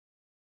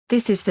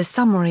This is the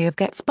summary of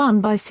Get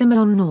Spun by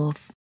Symeon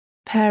North.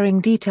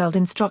 Pairing detailed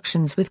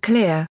instructions with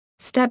clear,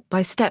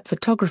 step-by-step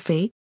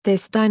photography,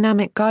 this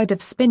dynamic guide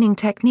of spinning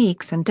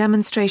techniques and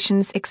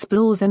demonstrations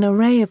explores an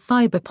array of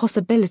fiber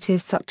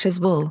possibilities such as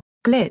wool,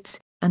 glitz,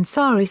 and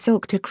sari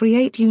silk to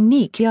create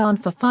unique yarn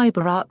for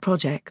fiber art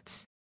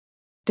projects.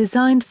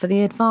 Designed for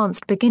the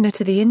advanced beginner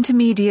to the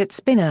intermediate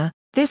spinner,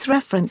 this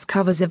reference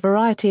covers a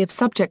variety of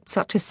subjects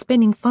such as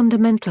spinning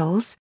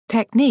fundamentals,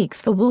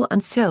 techniques for wool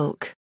and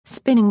silk,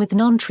 spinning with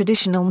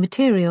non-traditional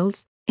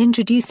materials,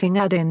 introducing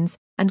add-ins,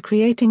 and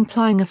creating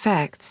plying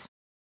effects.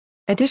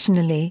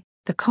 Additionally,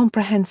 the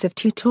comprehensive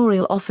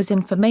tutorial offers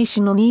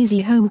information on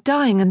easy home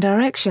dyeing and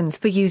directions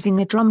for using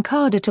a drum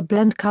carder to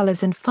blend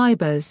colors and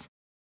fibers.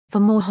 For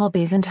more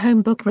hobbies and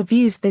home book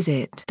reviews,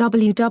 visit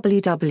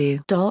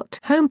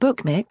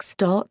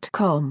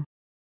www.homebookmix.com.